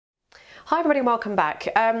Hi everybody and welcome back.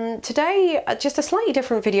 Today, just a slightly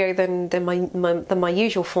different video than my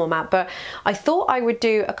usual format, but I thought I would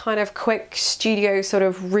do a kind of quick studio sort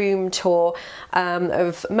of room tour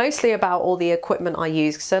of mostly about all the equipment I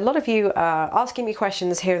use. So a lot of you are asking me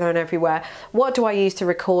questions here, there and everywhere. What do I use to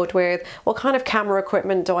record with? What kind of camera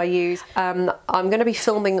equipment do I use? I'm going to be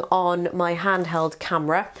filming on my handheld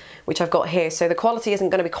camera, which I've got here. So the quality isn't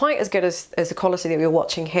going to be quite as good as the quality that you're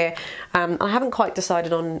watching here. I haven't quite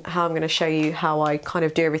decided on how I'm going to show you how I kind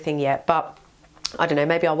of do everything yet, but I don't know,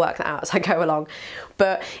 maybe I'll work that out as I go along.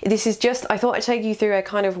 But this is just, I thought I'd take you through a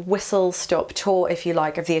kind of whistle stop tour, if you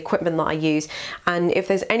like, of the equipment that I use. And if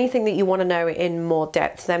there's anything that you want to know in more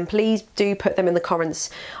depth, then please do put them in the comments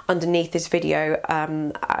underneath this video,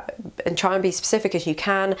 and try and be specific as you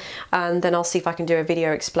can, and then I'll see if I can do a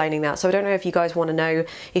video explaining that. So I don't know if you guys want to know,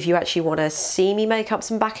 if you actually want to see me make up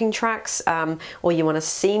some backing tracks, or you want to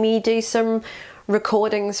see me do some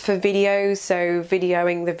recordings for videos, so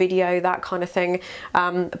videoing the video, that kind of thing,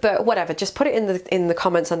 but whatever, just put it in the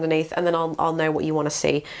comments underneath, and then I'll know what you want to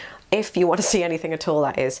see, if you want to see anything at all,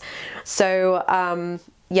 that is. So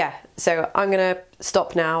yeah, so I'm gonna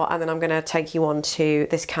stop now, and then I'm gonna take you on to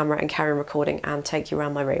this camera and carry on recording and take you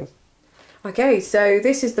around my room. Okay, so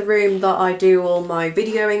this is the room that I do all my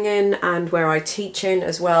videoing in and where I teach in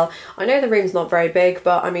as well. I know the room's not very big,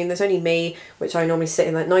 but I mean, there's only me, which I normally sit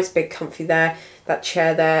in that nice big comfy there, that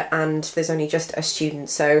chair there, and there's only just a student.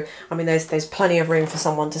 So, I mean, there's plenty of room for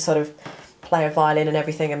someone to sort of play a violin and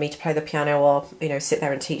everything, and me to play the piano, or, you know, sit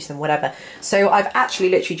there and teach them, whatever. So I've actually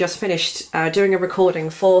literally just finished doing a recording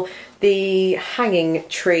for the hanging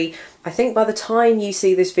tree. I think by the time you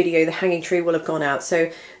see this video, the hanging tree will have gone out.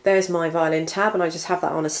 So there's my violin tab, and I just have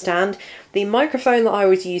that on a stand. The microphone that I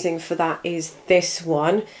was using for that is this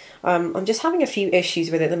one. I'm just having a few issues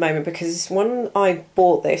with it at the moment, because when I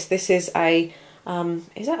bought this is a,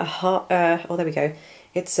 is that a, oh, there we go.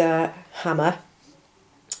 It's a hammer.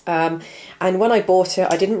 And when I bought it,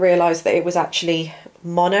 I didn't realise that it was actually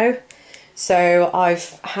mono. So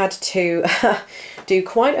I've had to do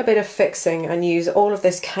quite a bit of fixing and use all of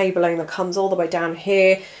this cabling that comes all the way down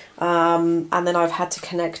here, and then I've had to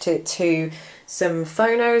connect it to some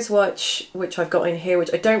phonos which I've got in here,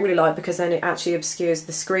 which I don't really like, because then it actually obscures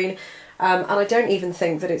the screen, and I don't even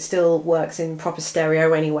think that it still works in proper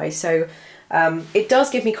stereo anyway. So it does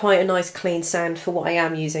give me quite a nice clean sound for what I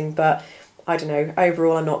am using, but I don't know,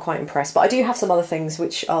 overall I'm not quite impressed. But I do have some other things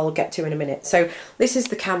which I'll get to in a minute. So this is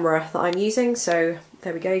the camera that I'm using. So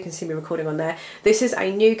there we go, you can see me recording on there. This is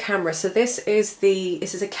a new camera. So this is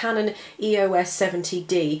a Canon EOS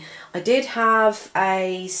 70D. I did have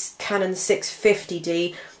a Canon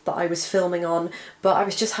 650D that I was filming on, but I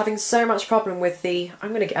was just having so much problem with the, I'm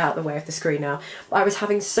going to get out of the way of the screen now, but I was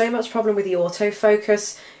having so much problem with the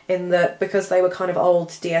autofocus, in that because they were kind of old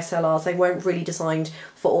DSLRs, they weren't really designed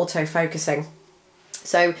for autofocusing.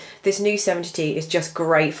 So this new 70D is just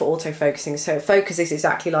great for autofocusing. So it focuses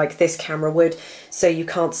exactly like this camera would, so you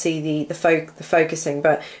can't see the focusing,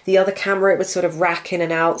 but the other camera, it would sort of rack in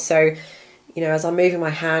and out, so, you know, as I'm moving my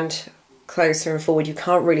hand closer and forward, you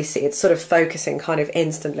can't really see, it's sort of focusing kind of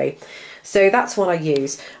instantly. So that's what I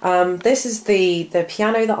use. This is the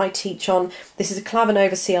piano that I teach on. This is a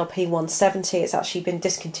Clavinova CLP 170. It's actually been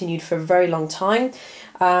discontinued for a very long time.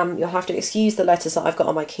 You'll have to excuse the letters that I've got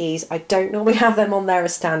on my keys. I don't normally have them on there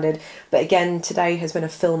as standard, but again, today has been a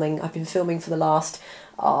filming. I've been filming for the last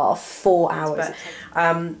 4 hours.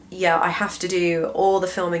 But yeah, I have to do all the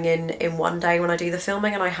filming in one day when I do the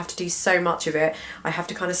filming, and I have to do so much of it. I have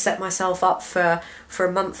to kind of set myself up for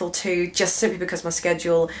a month or two, just simply because my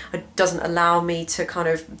schedule doesn't allow me to kind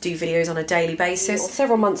of do videos on a daily basis.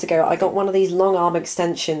 Several months ago, I got one of these long arm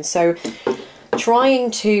extensions. So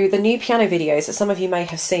the new piano videos that some of you may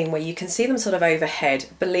have seen, where you can see them sort of overhead,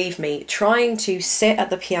 believe me, trying to sit at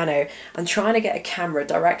the piano and trying to get a camera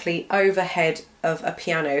directly overhead of a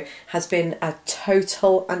piano has been a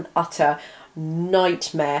total and utter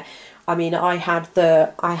nightmare. I mean, I had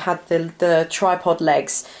the tripod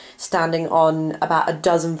legs standing on about a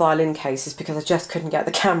dozen violin cases because I just couldn't get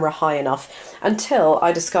the camera high enough, until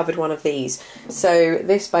I discovered one of these. So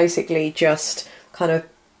this basically just kind of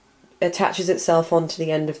attaches itself onto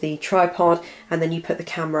the end of the tripod, and then you put the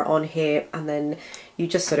camera on here, and then you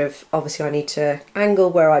just sort of, obviously I need to angle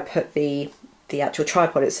where I put the actual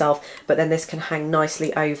tripod itself, but then this can hang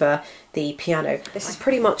nicely over the piano. This is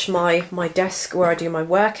pretty much my desk where I do my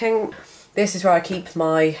working. This is where I keep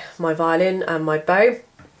my violin and my bow.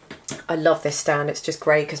 I love this stand, it's just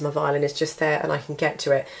great because my violin is just there and I can get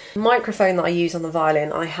to it. The microphone that I use on the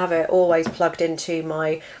violin, I have it always plugged into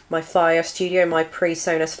my Fire Studio, my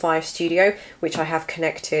pre-Sonos Fire Studio, which I have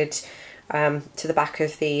connected to the back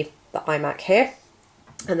of the the iMac here.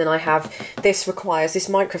 And then I have, this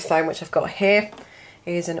microphone which I've got here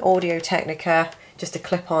is an Audio Technica, just a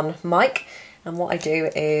clip-on mic. And what I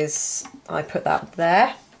do is I put that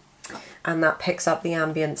there, and that picks up the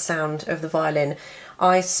ambient sound of the violin.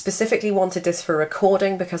 I specifically wanted this for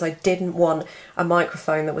recording because I didn't want a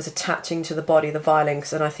microphone that was attaching to the body of the violin,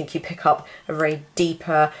 because then I think you pick up a very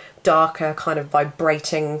deeper, darker, kind of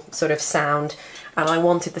vibrating sort of sound, and I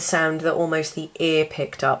wanted the sound that almost the ear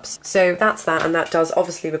picked up. So that's that, and that does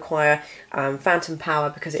obviously require phantom power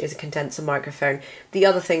because it is a condenser microphone. The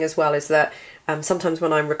other thing as well is that sometimes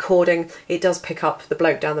when I'm recording, it does pick up the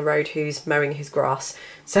bloke down the road who's mowing his grass,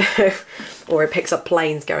 so or it picks up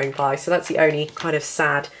planes going by. So that's the only kind of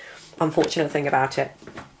sad, unfortunate thing about it.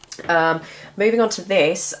 Moving on to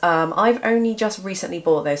this, I've only just recently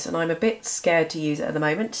bought this, and I'm a bit scared to use it at the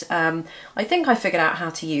moment. I think I figured out how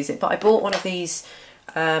to use it, but I bought one of these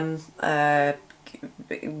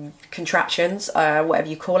contraptions, whatever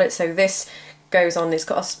you call it. So this goes on, it's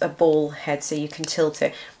got a ball head so you can tilt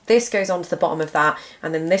it. This goes onto the bottom of that,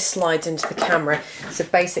 and then this slides into the camera. So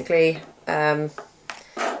basically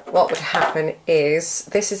what would happen is,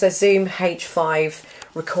 this is a Zoom H5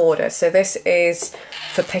 recorder, so this is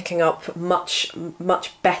for picking up much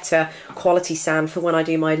better quality sound for when I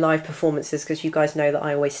do my live performances, because you guys know that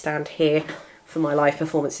I always stand here for my live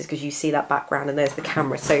performances because you see that background and there's the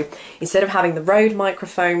camera. So instead of having the Rode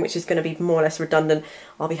microphone, which is going to be more or less redundant,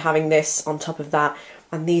 I'll be having this on top of that,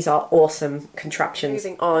 and these are awesome contraptions.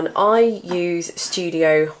 Moving on, I use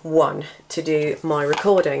Studio One to do my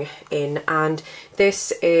recording in, and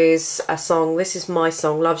this is a song, this is my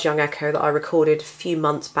song Love's Young Echo that I recorded a few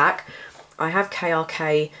months back. I have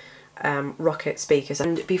KRK Rocket speakers,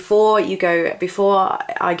 and before I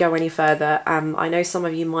go any further, I know some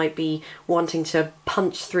of you might be wanting to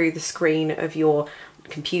punch through the screen of your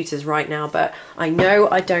computers right now, but I know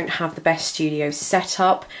I don't have the best studio set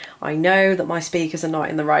up. I know that my speakers are not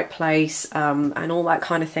in the right place, and all that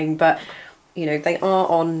kind of thing, but you know, they are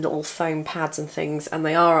on little foam pads and things, and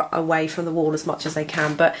they are away from the wall as much as they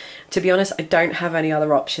can, but to be honest, I don't have any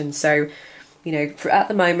other options. So you know, at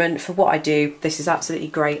the moment, for what I do, this is absolutely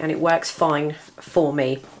great, and it works fine for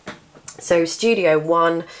me. So Studio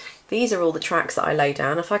One, these are all the tracks that I lay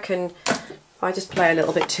down. If I just play a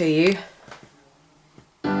little bit to you.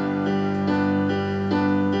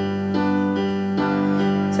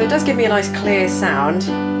 So it does give me a nice clear sound.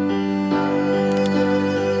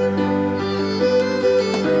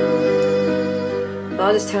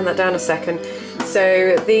 I'll just turn that down a second.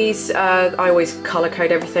 So these, I always colour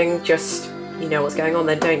code everything, just you know what's going on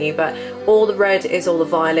then, don't you? But all the red is all the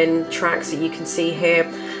violin tracks that you can see here,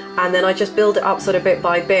 and then I just build it up sort of bit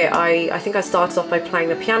by bit. I think I started off by playing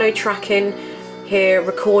the piano track in here,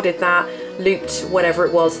 recorded that, looped whatever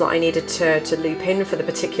it was that I needed to loop in for the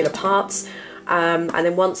particular parts, and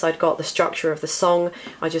then once I'd got the structure of the song,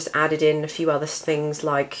 I just added in a few other things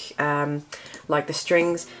like the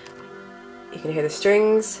strings. You can hear the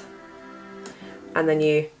strings, and then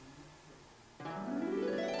you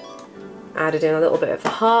added in a little bit of the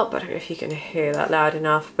harp. I don't know if you can hear that loud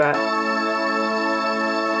enough, but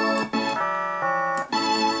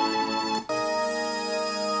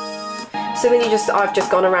so then I've just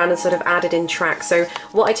gone around and sort of added in tracks. So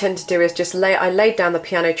what I tend to do is just I laid down the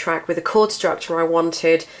piano track with the chord structure I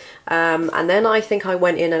wanted, and then I think I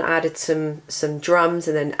went in and added some drums,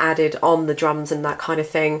 and then added on the drums and that kind of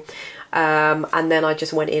thing. And then I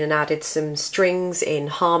just went in and added some strings in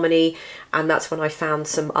harmony, and that's when I found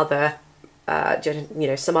some other you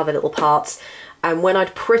know, some other little parts. And when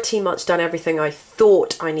I'd pretty much done everything I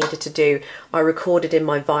thought I needed to do, I recorded in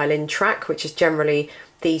my violin track, which is generally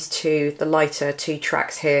these two, the lighter two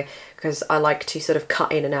tracks here, because I like to sort of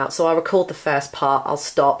cut in and out. So I'll record the first part, I'll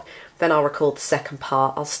stop, then I'll record the second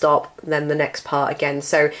part, I'll stop, then the next part again.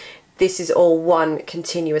 So this is all one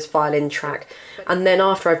continuous violin track. And then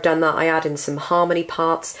after I've done that, I add in some harmony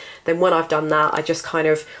parts. Then when I've done that, I just kind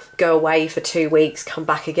of go away for 2 weeks, come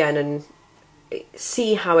back again and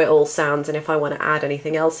see how it all sounds, and if I want to add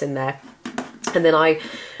anything else in there. And then I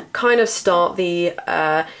kind of start the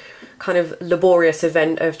kind of laborious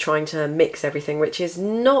event of trying to mix everything, which is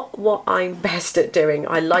not what I'm best at doing.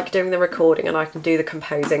 I like doing the recording and I can do the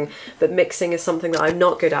composing, but mixing is something that I'm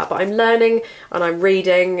not good at. But I'm learning and I'm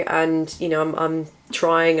reading, and you know, I'm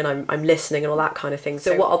trying and I'm listening and all that kind of thing.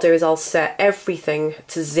 So what I'll do is I'll set everything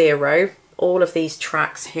to 0. All of these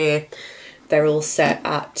tracks here, they're all set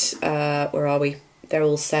at, where are we? They're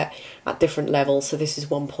all set at different levels. So this is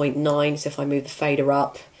 1.9, so if I move the fader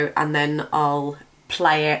up, and then I'll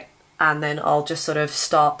play it, and then I'll just sort of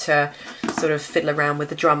start to sort of fiddle around with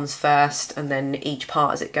the drums first, and then each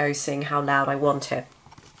part as it goes, seeing how loud I want it.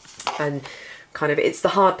 and kind of, it's the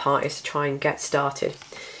hard part is to try and get started.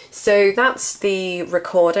 So that's the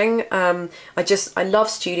recording. I love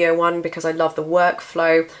Studio One because I love the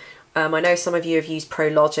workflow. I know some of you have used Pro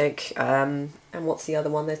Logic, and what's the other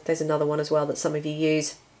one? There's another one as well that some of you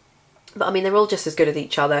use. But I mean, they're all just as good as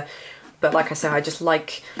each other. But like I say, I just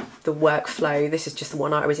like the workflow. This is just the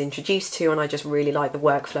one I was introduced to, and I just really like the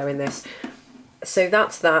workflow in this. So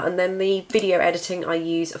that's that. And then the video editing, I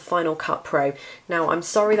use Final Cut Pro. Now, I'm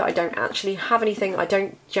sorry that I don't actually have anything. I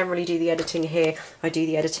don't generally do the editing here. I do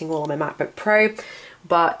the editing all on my MacBook Pro,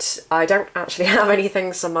 but I don't actually have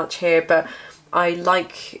anything so much here. But I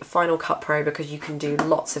like Final Cut Pro because you can do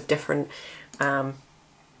lots of different,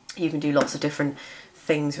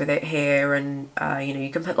 things with it here, and you know, you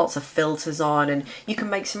can put lots of filters on, and you can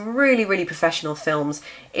make some really, really professional films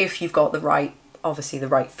if you've got the right, obviously the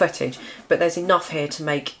right footage. But there's enough here to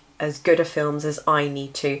make as good a films as I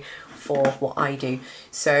need to for what I do.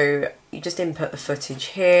 So you just input the footage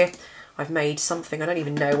here. I've made something, I don't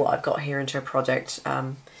even know what I've got here into a project.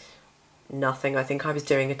 Nothing. I think I was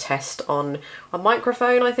doing a test on a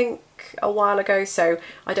microphone, I think, a while ago, so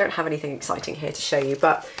I don't have anything exciting here to show you,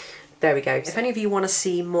 but there we go. If any of you want to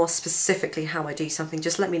see more specifically how I do something,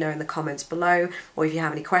 just let me know in the comments below, or if you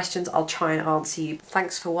have any questions, I'll try and answer you.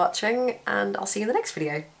 Thanks for watching, and I'll see you in the next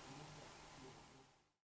video.